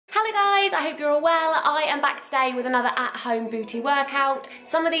guys, I hope you're all well. I am back today with another at-home booty workout.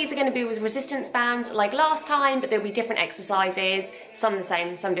 Some of these are going to be with resistance bands like last time, but there'll be different exercises, some the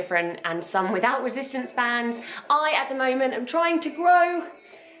same, some different, and some without resistance bands. I, at the moment, am trying to grow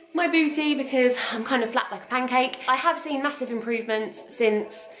my booty because I'm kind of flat like a pancake. I have seen massive improvements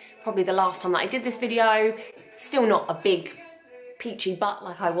since probably the last time that I did this video. Still not a big peachy butt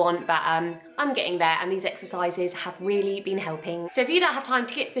like I want, but I'm getting there, and these exercises have really been helping. So if you don't have time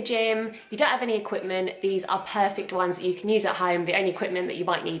to get to the gym, you don't have any equipment, these are perfect ones that you can use at home. The only equipment that you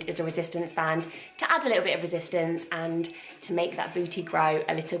might need is a resistance band to add a little bit of resistance and to make that booty grow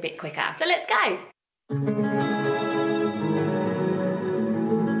a little bit quicker. So let's go.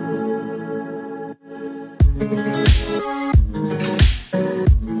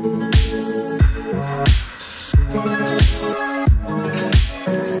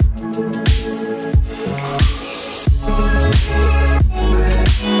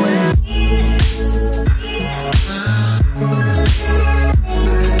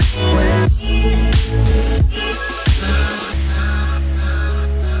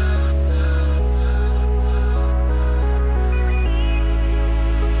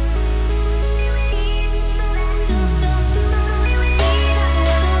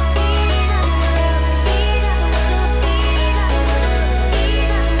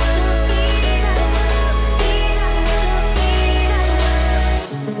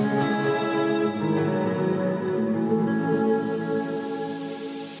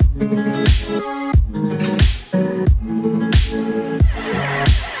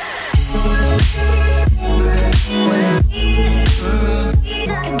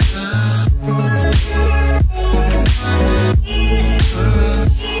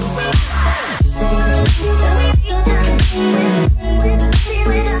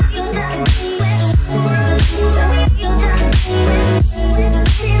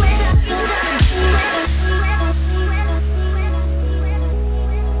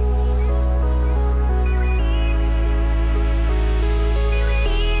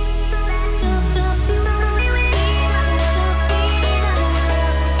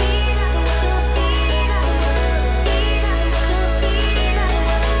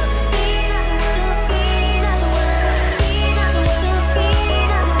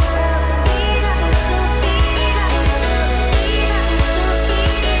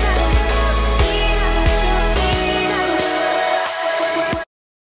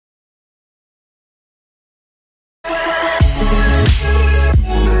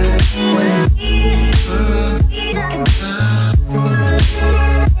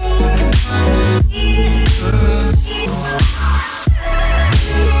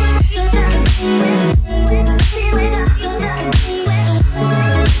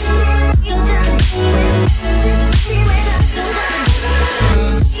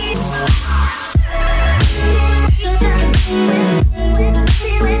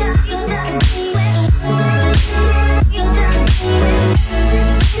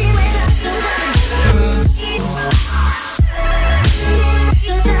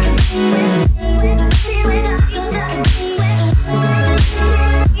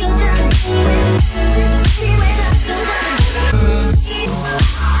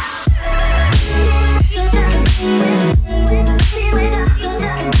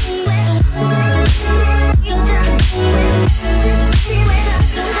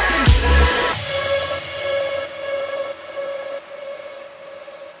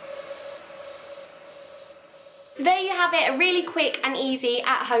 There you have it, a really quick and easy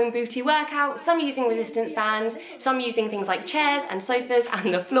at-home booty workout, some using resistance bands, some using things like chairs and sofas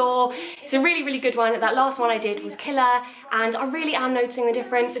and the floor. It's a really, really good one. That last one I did was killer, and I really am noticing the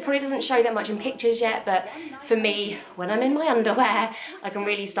difference. It probably doesn't show that much in pictures yet, but for me, when I'm in my underwear, I can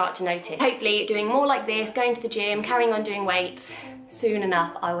really start to notice. Hopefully doing more like this, going to the gym, carrying on doing weights, soon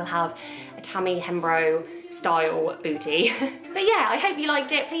enough I will have a Tammy Hembro style booty. But yeah, I hope you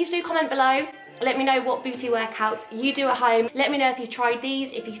liked it. Please do comment below. Let me know what booty workouts you do at home. Let me know if you've tried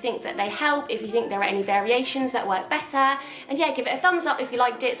these, if you think that they help, if you think there are any variations that work better. And yeah, give it a thumbs up if you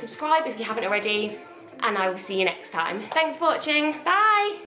liked it, subscribe if you haven't already, and I will see you next time. Thanks for watching, bye!